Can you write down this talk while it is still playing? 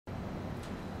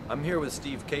I'm here with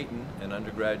Steve Caton, an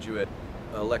undergraduate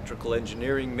electrical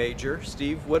engineering major.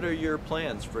 Steve, what are your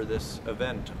plans for this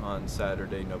event on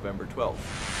Saturday, November 12th?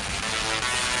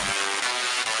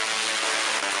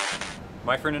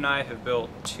 My friend and I have built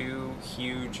two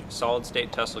huge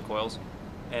solid-state Tesla coils,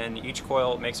 and each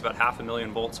coil makes about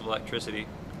 500,000 volts of electricity,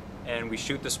 and we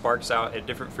shoot the sparks out at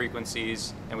different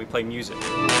frequencies and we play music.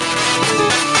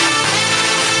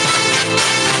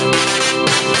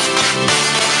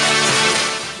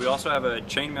 We also have a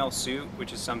chainmail suit,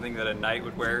 which is something that a knight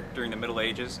would wear during the Middle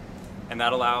Ages, and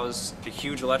that allows the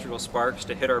huge electrical sparks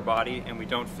to hit our body and we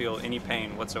don't feel any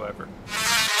pain whatsoever.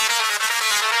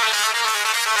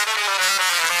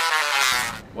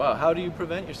 Wow, how do you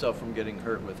prevent yourself from getting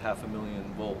hurt with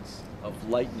 500,000 volts of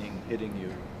lightning hitting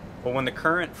you? Well, when the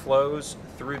current flows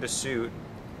through the suit,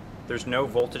 there's no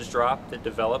voltage drop that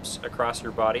develops across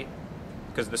your body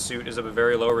because the suit is of a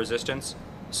very low resistance,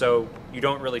 so you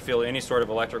don't really feel any sort of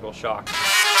electrical shock.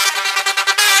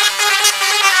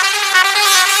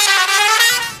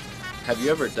 Have you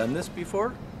ever done this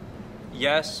before?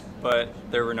 Yes, but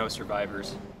there were no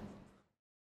survivors.